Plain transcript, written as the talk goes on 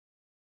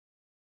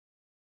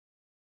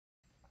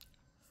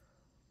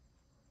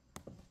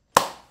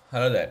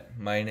Hello there,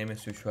 my name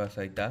is Vishwa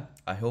Saita.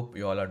 I hope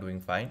you all are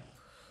doing fine.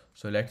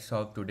 So let's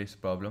solve today's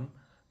problem,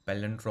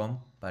 palindrome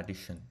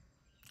partition.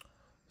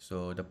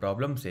 So the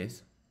problem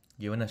says,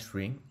 given a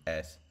string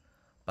S,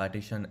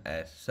 partition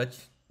S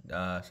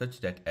such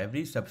that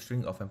every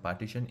substring of a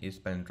partition is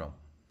palindrome.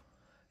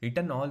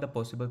 Return all the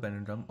possible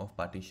palindrome of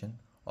partition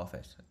of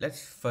S.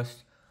 Let's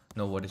first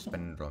know what is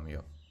palindrome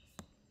here.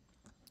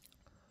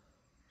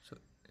 So,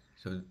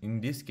 so in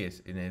this case,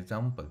 in an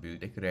example, we will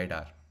take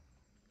radar.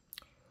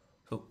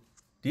 So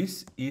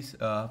this is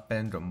a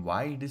palindrome.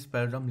 Why it is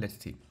palindrome? Let's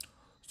see.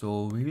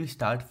 So we will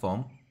start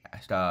from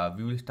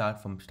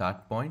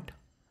start point,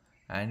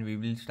 and we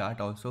will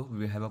start also. We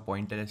will have a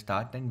pointer at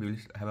start and we will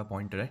have a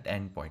pointer at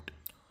end point.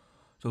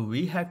 So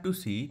we have to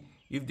see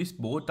if these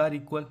both are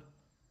equal.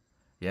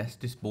 Yes,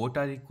 these both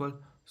are equal.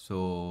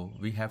 So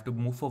we have to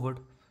move forward.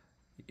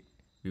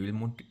 We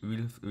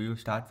will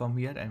start from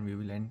here and we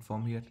will end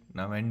from here.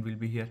 Now end will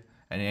be here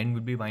and end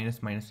will be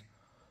minus minus.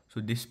 So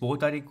these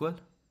both are equal.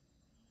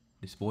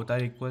 These both are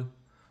equal,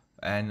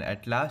 and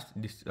at last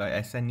this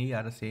S and E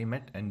are the same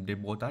and they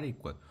both are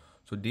equal.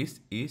 So this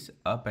is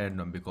a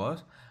palindrome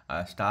because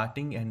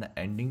starting and the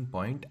ending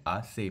point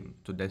are same.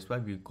 So that's why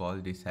we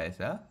call this as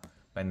a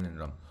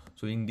palindrome.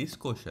 So in this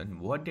question,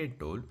 what they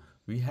told,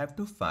 we have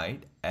to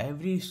find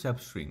every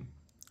substring.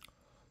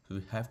 So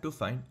we have to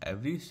find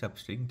every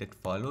substring that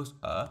follows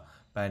a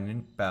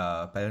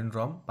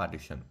palindrome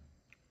partition.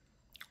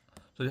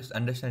 So just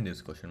understand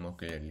this question more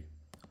clearly.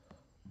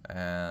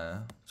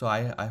 So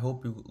I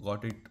hope you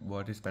got it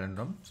what is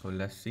palindrome. So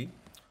let's see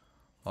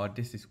what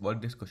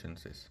this question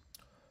says.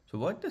 So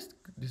what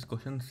this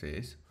question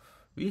says,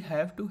 we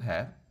have to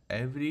have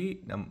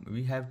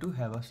we have to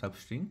have a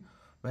substring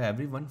where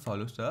everyone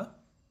follows a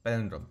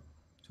palindrome.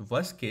 So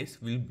worst case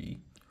will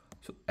be,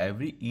 so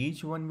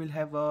each one will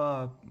have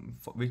a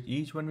which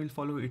each one will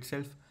follow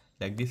itself,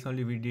 like this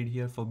only we did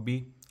here for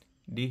B.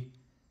 D,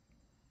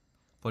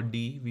 for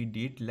D we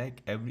did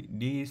like every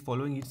D is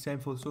following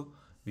itself also.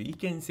 We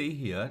can say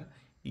here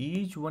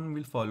each one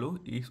will follow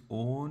its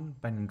own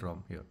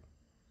palindrome here.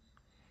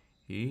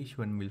 Each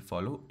one will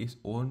follow its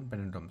own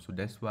palindrome. So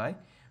that's why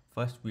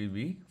first will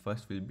be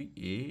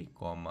A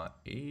comma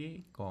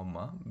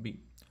B.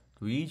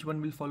 So each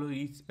one will follow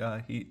each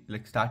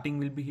like starting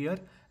will be here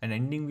and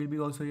ending will be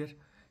also here.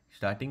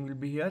 Starting will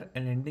be here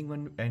and ending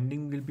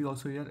will be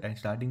also here, and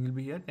starting will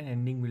be here and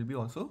ending will be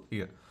also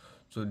here.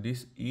 So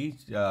this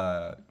this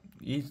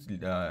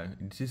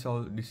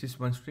is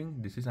one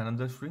string, this is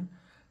another string,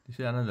 this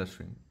is another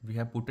string. We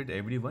have put it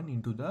everyone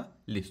into the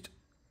list.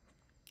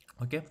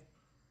 Okay,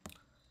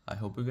 I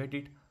hope you get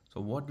it.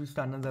 So what is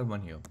the another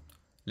one here?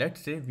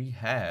 Let's say we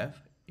have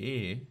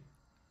A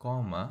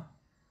comma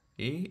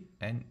A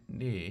and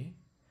A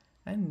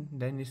and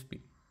then is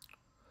B.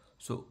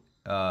 So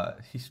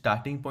his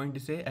starting point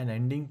is A and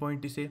ending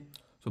point is A.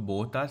 So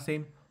both are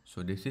same.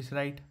 So this is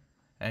right.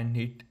 And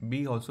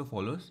B also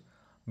follows.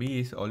 B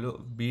is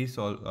always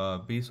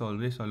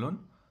alone.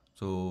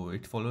 So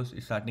it follows.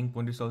 Starting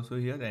point is also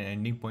here and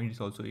ending point is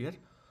also here.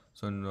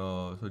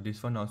 So so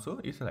this one also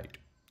is right.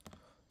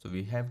 So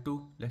we have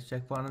to, let's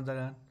check for another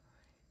one.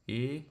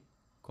 A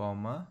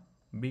comma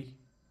B.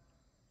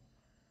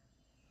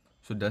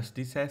 So does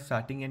this have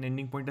starting and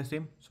ending point the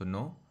same? So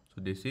no.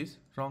 So this is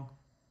wrong.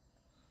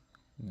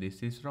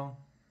 This is wrong.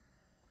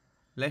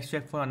 Let's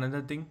check for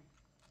another thing.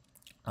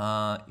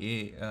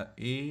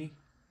 A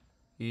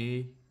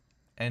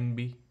and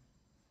B.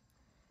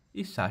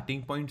 Is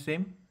starting point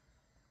same?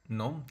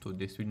 No. So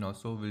this one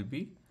also will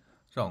be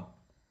wrong.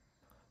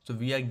 So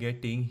we are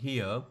getting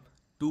here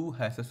 2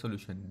 has a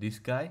solution. This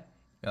guy,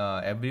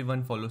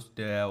 everyone follows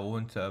their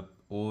own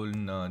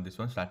this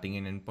one starting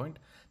and end point.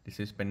 This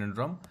is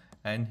palindrome,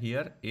 and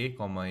here A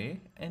comma A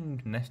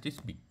and next is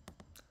B.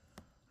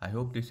 I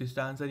hope this is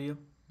the answer here.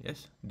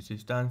 Yes, this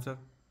is the answer.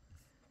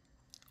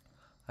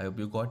 I hope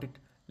you got it.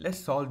 Let's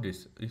solve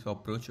this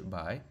approach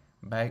by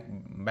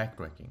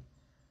backtracking.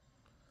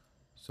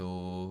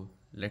 So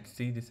let's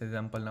see this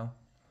example now.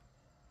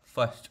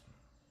 First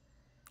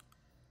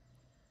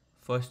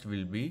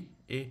will be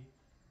A.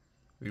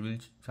 We will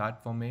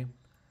start from A.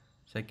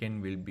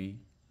 Second will be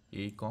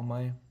A comma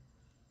A.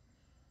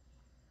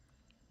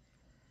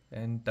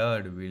 And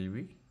third will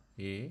be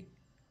A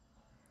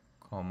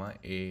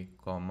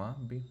comma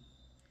B.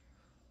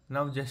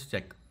 Now just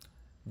check.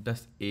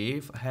 Does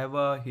A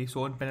have his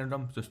own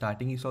palindrome? So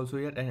starting is also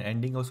here and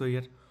ending also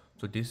here.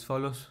 So this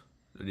follows.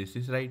 So this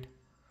is right.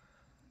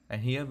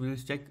 And here we will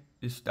check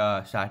this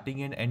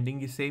starting and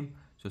ending is same.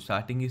 So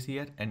starting is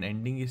here and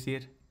ending is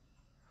here.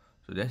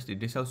 So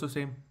this also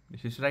same.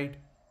 This is right.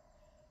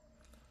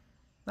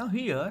 Now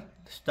here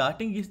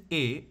starting is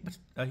A,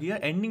 but here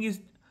ending is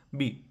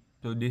B.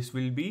 So this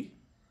will be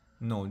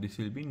this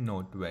will be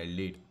not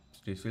valid.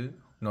 This will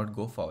not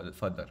go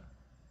further.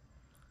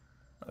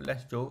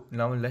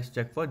 Now let's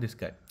check for this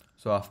guy.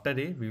 So after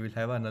A we will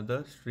have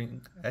another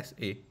string as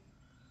A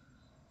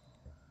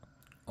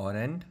or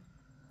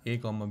A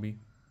comma B.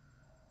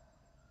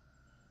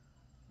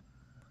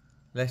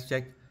 Let's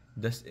check.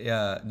 Thus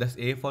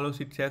A follows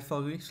itself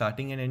following,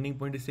 starting and ending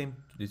point is same.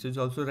 This is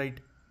also right.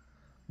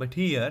 But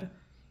here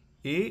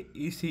A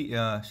is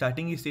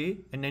starting is A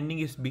and ending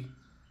is B.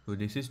 So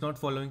this is not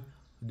following.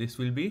 This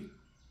will be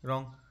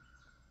wrong.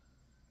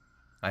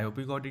 I hope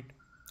you got it.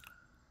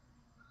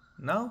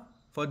 Now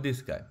for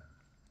this guy.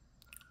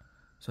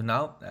 So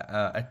now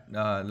at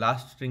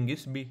last string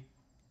is B.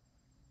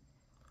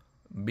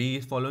 B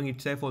is following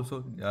itself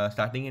also,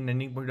 starting and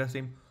ending point are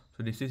same.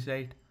 So this is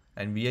right,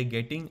 and we are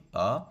getting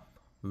a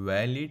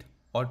valid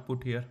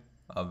output here.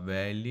 A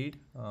valid.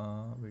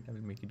 Wait, I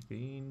will make it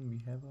green.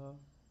 We have a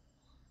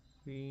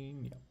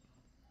green. Yeah,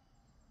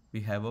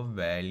 we have a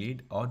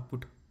valid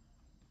output.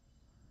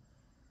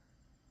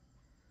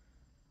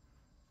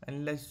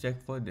 And let's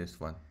check for this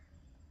one.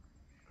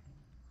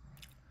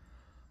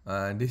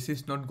 This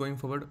is not going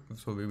forward,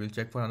 so we will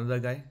check for another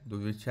guy,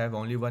 which have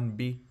only one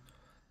B.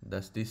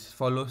 Thus this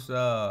follows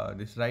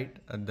this right.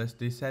 Thus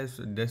this has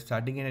the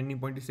starting and ending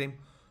point is same.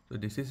 So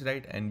this is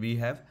right, and we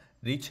have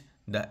reached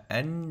the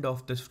end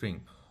of the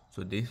string.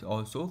 So this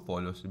also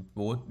follows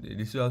both.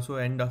 This is also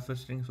end of the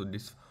string. So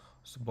this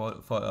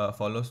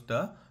follows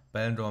the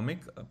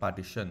palindromic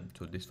partition.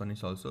 So this one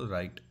is also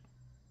right.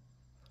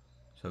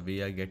 So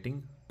we are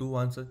getting two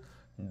answers.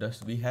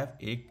 Thus we have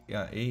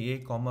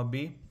a comma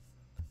b.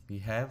 We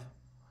have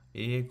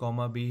a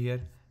comma b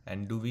here,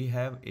 and do we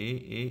have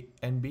a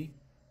and b?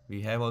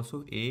 We have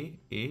also a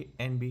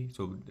and b.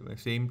 So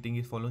same thing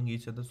is following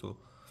each other. So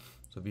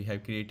we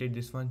have created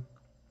this one.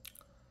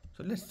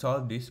 So let's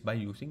solve this by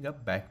using a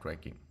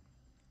backtracking.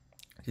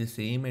 It's the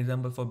same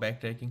example for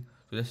backtracking.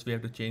 So just we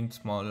have to change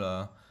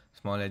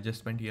small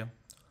adjustment here.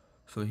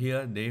 So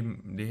here they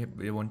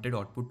wanted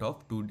output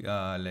of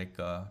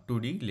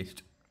 2D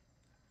list.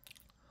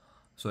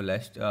 So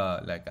let's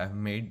like I've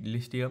made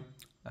list here,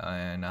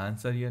 an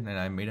answer here, and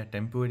I made a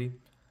temporary,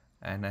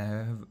 and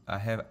I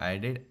have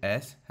added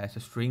s has a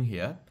string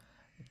here,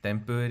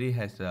 temporary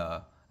has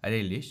a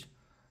array list,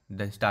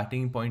 the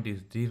starting point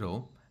is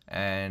 0,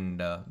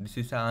 and this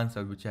is the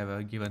answer which I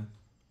have given.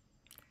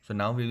 So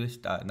now we will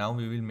start. Now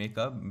we will make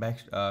a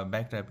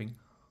backtrapping.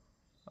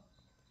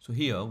 So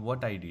here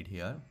what I did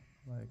here,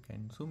 I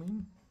can zoom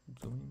in,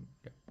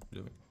 yeah,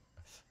 zoom in.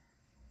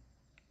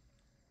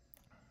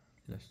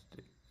 Let's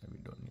see. We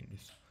don't need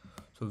this.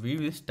 So we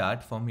will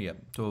start from here.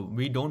 So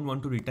we don't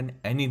want to return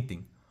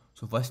anything.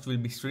 So first will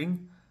be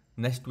string.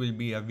 Next will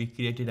be we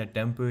created a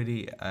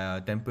temporary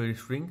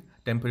string,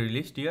 temporary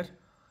list here,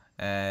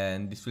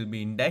 and this will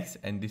be index,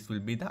 and this will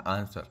be the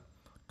answer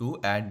to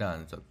add the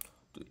answer.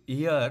 So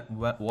here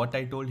what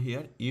I told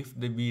here, if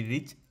we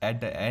reach at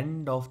the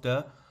end of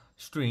the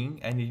string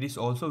and it is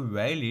also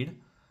valid,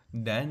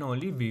 then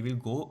only we will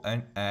go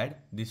and add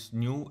this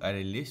new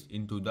array list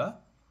into the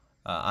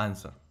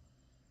answer.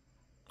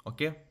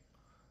 Okay,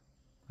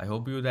 I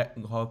hope you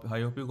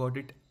got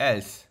it.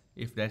 Else,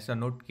 if that's a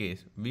not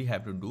case, we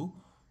have to do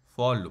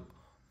for loop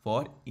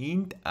for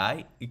int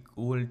I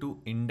equal to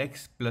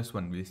index plus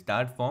 1. We'll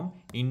start from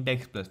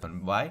index plus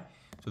 1. Why?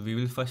 So we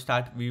will first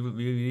start, we will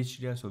reach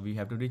here, so we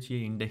have to reach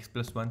here index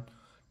plus 1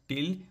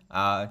 till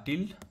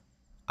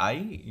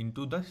I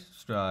into the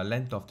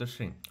length of the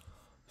string.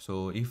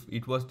 So if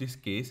it was this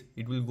case,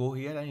 it will go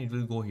here and it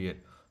will go here.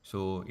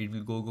 So it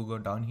will go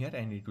down here,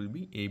 and it will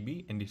be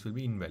AB, and this will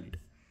be invalid.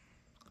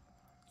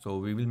 So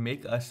we will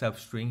make a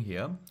substring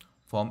here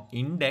from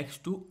index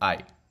to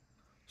I.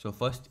 So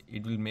first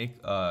it will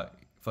make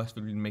first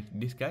we will make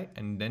this guy,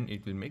 and then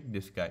it will make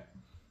this guy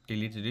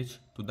till it reach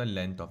to the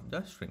length of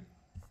the string.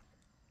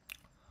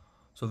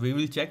 So we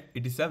will check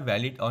it is a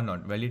valid or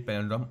not, valid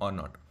palindrome or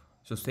not.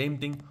 So same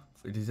thing,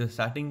 it is a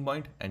starting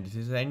point and this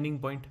is an ending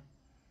point.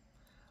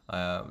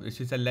 This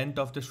is the length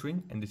of the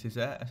string and this is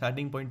a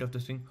starting point of the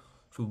string.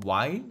 So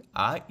while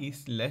I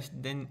is less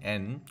than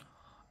n,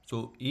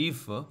 so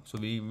if so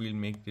we will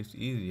make this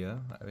easier.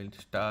 I will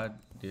start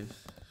this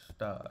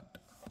start,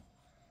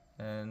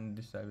 and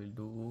this I will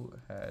do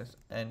as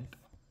end,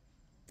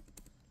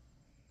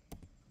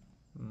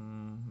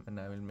 and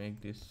I will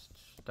make this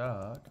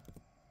start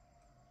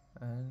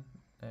and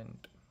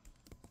end,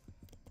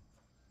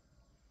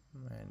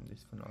 and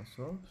this one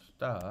also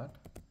start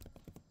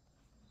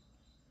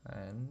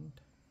and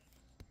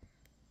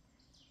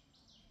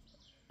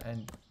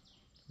end.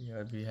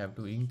 Here we have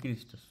to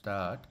increase the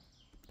start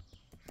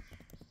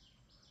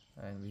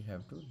and we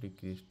have to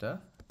decrease the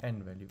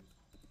end value.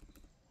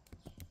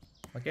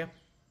 Okay,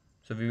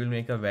 so we will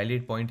make a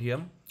valid point here,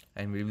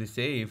 and we will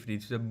say if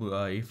it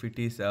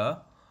is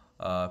a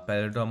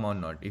palindrome or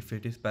not. If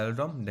it is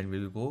palindrome, then we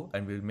will go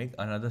and we will make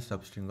another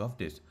substring of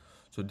this.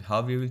 So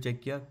how we will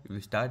check here? We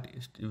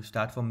will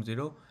start from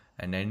 0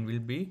 and n will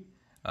be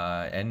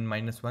n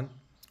minus 1.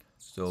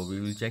 So we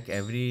will check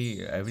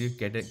every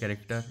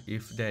character.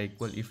 If they are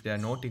equal, if they are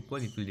not equal,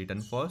 it will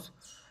return false,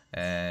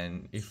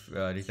 and if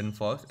return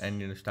false,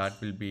 and start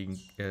will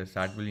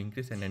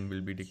increase and n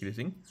will be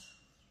decreasing.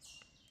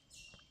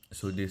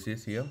 So this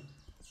is here.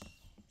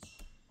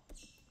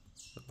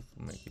 So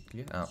make it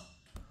clear.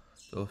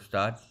 So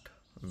start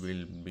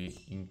will be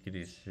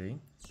increasing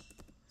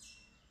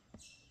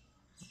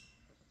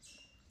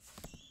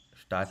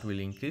start will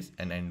increase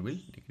and end will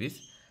decrease,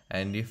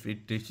 and if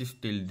it reaches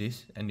till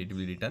this, and it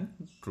will return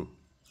true.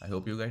 I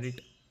hope you get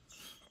it.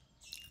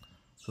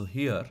 So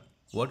here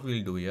what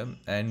we'll do here,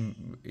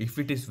 and if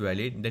it is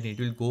valid, then it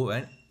will go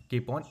and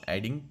keep on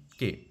adding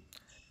k.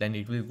 Then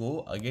it will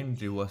go again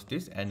reverse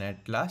this, and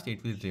at last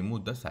it will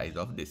remove the size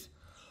of this.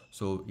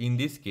 So in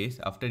this case,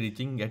 after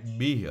reaching at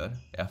b here,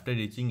 after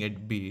reaching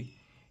at b,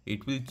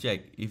 it will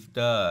check if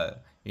the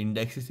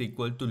index is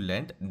equal to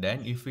length.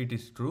 Then if it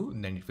is true,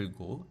 then it will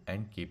go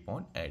and keep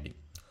on adding.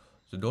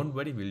 So don't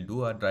worry, we'll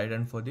do a dry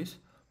run for this.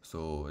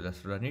 So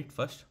let's run it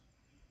first.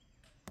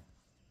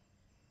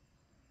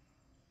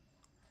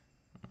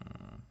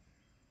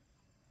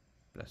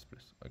 Plus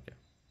plus, okay.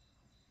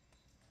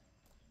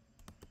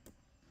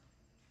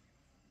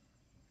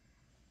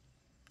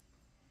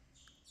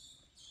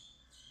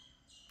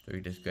 So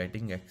it is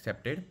getting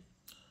accepted.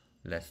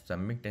 Let's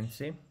submit and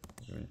say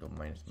we will do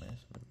minus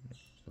minus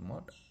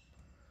mod.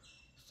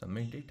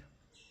 Submit it.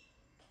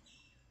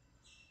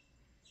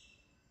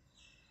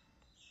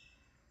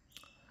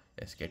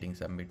 It's getting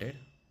submitted.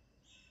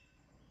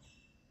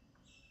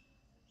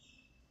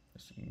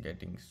 It's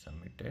getting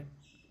submitted.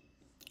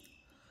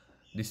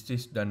 This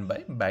is done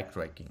by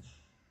backtracking.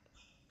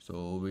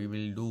 So we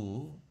will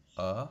do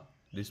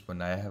this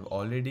one. I have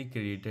already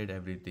created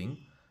everything.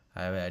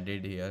 I have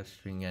added here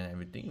string and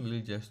everything.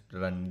 We'll just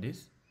run this,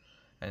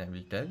 and I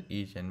will tell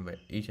each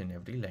and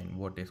every line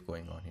what is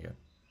going on here.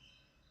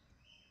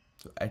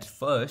 So at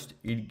first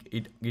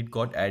it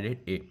got added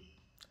a.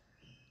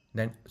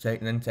 Then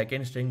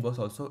second string was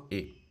also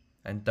a,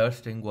 and third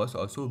string was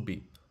also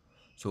b.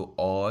 So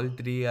all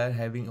three are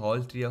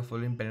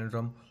following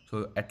palindrome.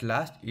 So at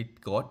last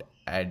it got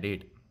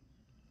added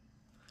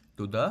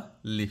to the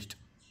list.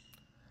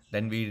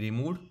 Then we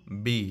removed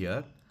b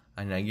here,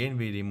 and again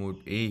we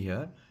removed a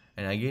here,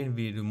 and again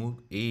we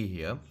removed a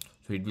here.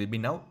 So it will be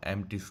now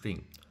empty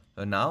string.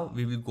 So now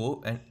we will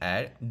go and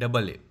add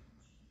double a.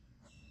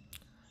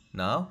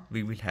 Now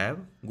we will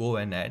go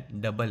and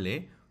add double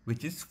a,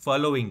 which is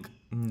following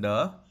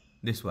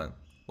this one.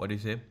 What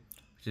is it?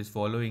 Which is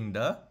following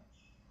the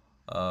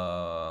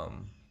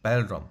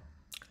palindrome.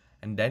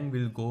 And then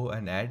we'll go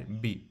and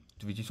add b,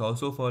 which is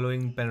also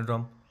following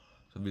palindrome.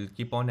 So we'll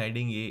keep on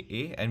adding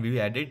a, and we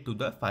will add it to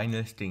the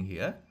final string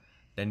here.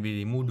 Then we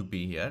removed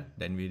b here.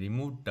 Then we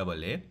removed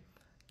double a.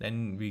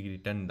 Then we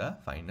return the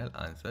final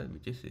answer,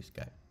 which is this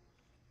guy.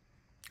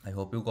 I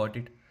hope you got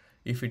it.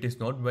 If it is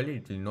not valid,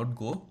 it will not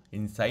go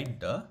inside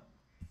the.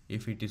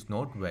 If it is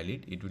not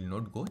valid, it will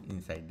not go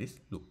inside this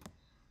loop.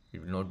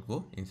 It will not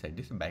go inside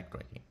this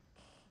backtracking.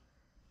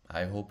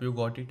 I hope you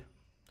got it.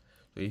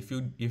 So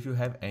if you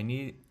have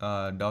any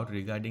doubt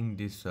regarding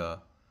this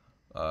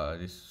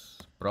this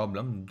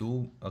problem,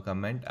 do a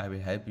comment. I will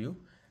help you.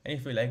 And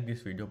if you like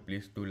this video,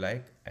 please do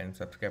like and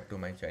subscribe to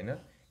my channel.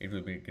 It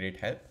will be great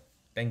help.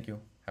 Thank you.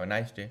 Have a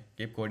nice day.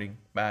 Keep coding.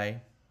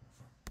 Bye.